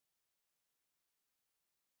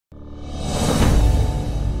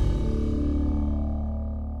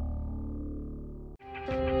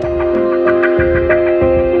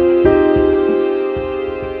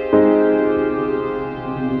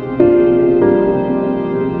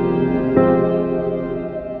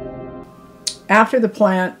After the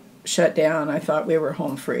plant shut down, I thought we were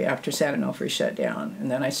home free after San Onofre shut down. And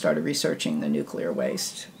then I started researching the nuclear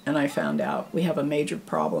waste. And I found out we have a major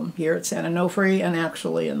problem here at San Onofre and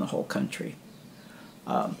actually in the whole country.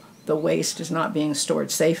 The waste is not being stored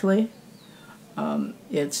safely.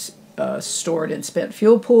 It's stored in spent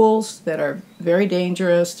fuel pools that are very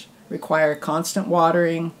dangerous, require constant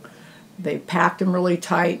watering. They packed them really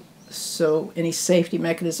tight, so any safety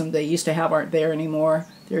mechanism they used to have aren't there anymore.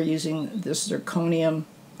 They're using this zirconium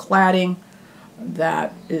cladding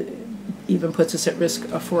that even puts us at risk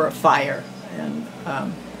for a fire. And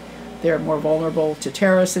they're more vulnerable to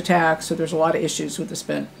terrorist attacks, so there's a lot of issues with the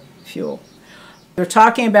spent fuel. They're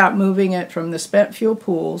talking about moving it from the spent fuel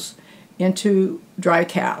pools into dry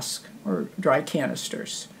cask or dry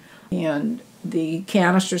canisters. And the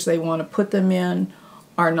canisters they want to put them in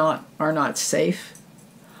are not safe.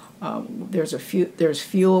 There's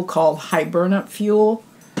fuel called high burnup fuel.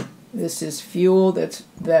 This is fuel that's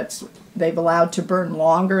they've allowed to burn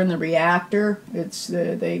longer in the reactor. It's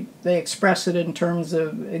they express it in terms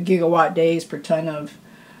of gigawatt days per ton of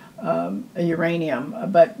uranium.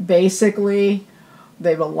 But basically,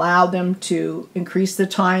 they've allowed them to increase the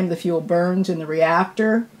time the fuel burns in the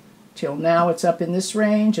reactor till now it's up in this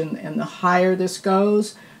range, and the higher this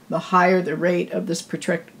goes, the higher the rate of this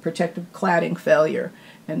protective cladding failure.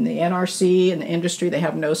 And the NRC and the industry, they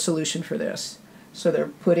have no solution for this. So they're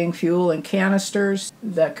putting fuel in canisters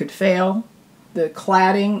that could fail. The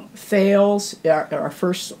cladding fails. Our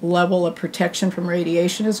first level of protection from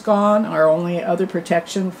radiation is gone. Our only other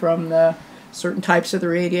protection from the certain types of the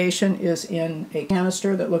radiation is in a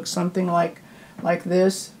canister that looks something like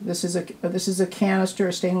this. This is a canister,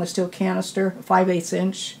 a stainless steel canister, 5/8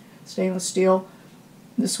 inch stainless steel.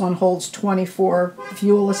 This one holds 24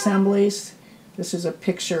 fuel assemblies. This is a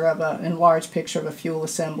picture of an enlarged picture of a fuel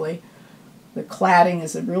assembly. The cladding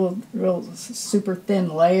is a real super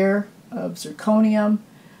thin layer of zirconium.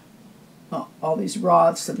 All these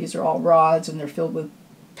rods, so these are all rods, and they're filled with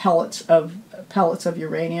pellets of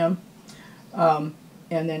uranium. And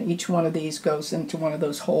then each one of these goes into one of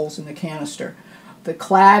those holes in the canister. The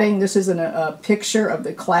cladding, this is a picture of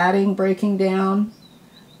the cladding breaking down,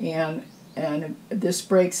 and this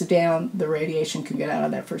breaks down, the radiation can get out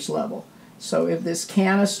of that first level. So if this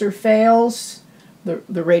canister fails,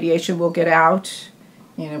 the radiation will get out,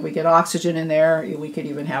 and if we get oxygen in there, we could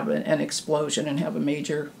even have an explosion and have a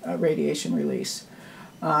major radiation release.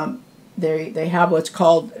 They have what's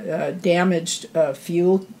called damaged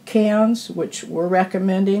fuel cans, which we're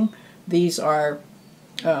recommending. These are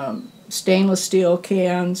stainless steel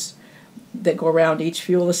cans that go around each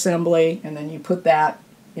fuel assembly, and then you put that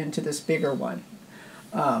into this bigger one.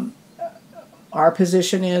 Our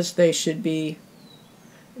position is they should be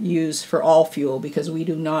used for all fuel because we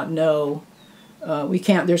do not know,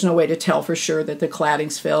 there's no way to tell for sure that the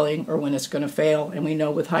cladding's failing or when it's going to fail, and we know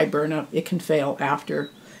with high burnup it can fail after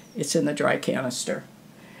it's in the dry canister.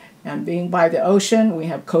 And being by the ocean, we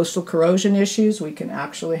have coastal corrosion issues. We can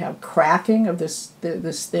actually have cracking of this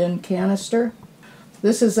thin canister.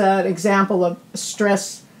 This is an example of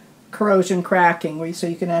stress corrosion cracking, so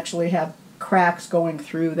you can actually have cracks going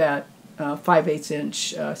through that 5/8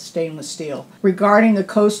 inch stainless steel. Regarding the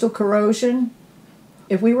coastal corrosion,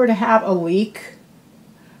 if we were to have a leak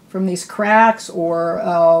from these cracks, or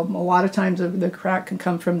a lot of times the crack can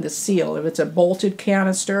come from the seal. If it's a bolted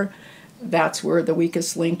canister, that's where the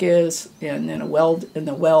weakest link is, and then a weld in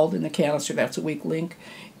the canister, that's a weak link.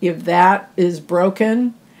 If that is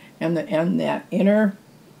broken and that inner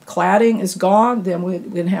cladding is gone, then we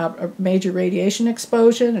can have a major radiation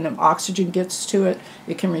explosion, and if oxygen gets to it,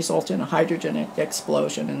 it can result in a hydrogen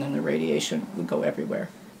explosion, and then the radiation would go everywhere,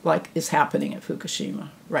 like is happening at Fukushima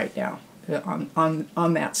right now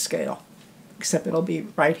on that scale, except it'll be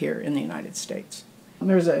right here in the United States.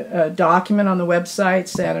 There's a document on the website,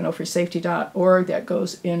 sanonofresafety.org, that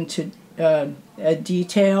goes into a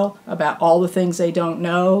detail about all the things they don't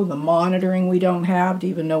know, the monitoring we don't have to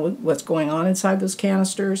even know what's going on inside those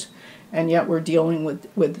canisters, and yet we're dealing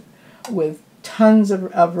with tons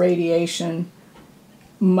of radiation,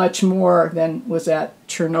 much more than was at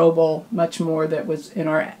Chernobyl, much more that was in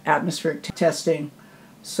our atmospheric testing.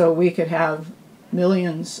 So we could have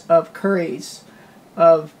millions of curies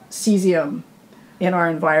of cesium in our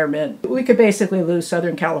environment. We could basically lose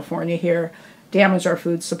Southern California here, damage our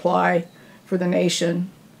food supply for the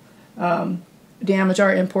nation, damage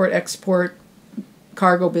our import-export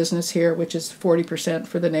cargo business here, which is 40%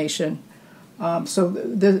 for the nation. So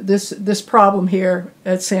this problem here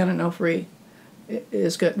at San Onofre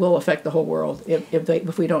will affect the whole world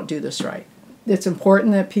if we don't do this right. It's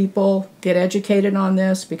important that people get educated on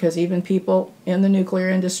this, because even people in the nuclear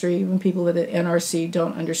industry, even people at the NRC,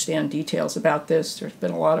 don't understand details about this. There's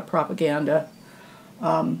been a lot of propaganda.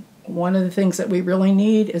 One of the things that we really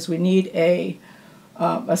need is we need a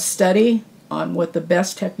study on what the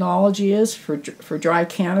best technology is for dry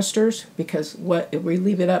canisters, because if we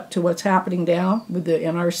leave it up to what's happening now with the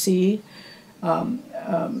NRC,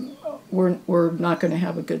 we're not going to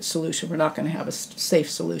have a good solution. We're not going to have a safe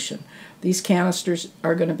solution. These canisters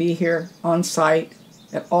are going to be here on site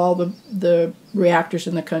at all the reactors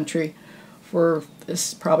in the country for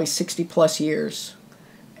this probably 60 plus years.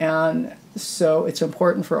 And so it's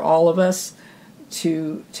important for all of us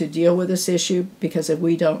to deal with this issue, because if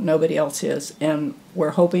we don't, nobody else is. And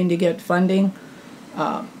we're hoping to get funding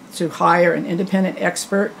to hire an independent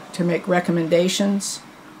expert to make recommendations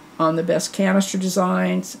on the best canister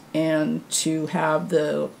designs, and to have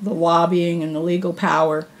the lobbying and the legal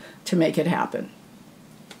power to make it happen.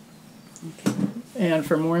 Okay. And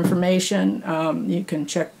for more information, you can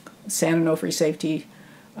check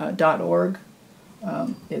sanonofresafety.org.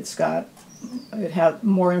 It has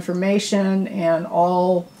more information, and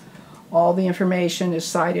all the information is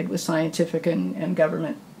cited with scientific and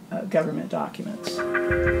government documents.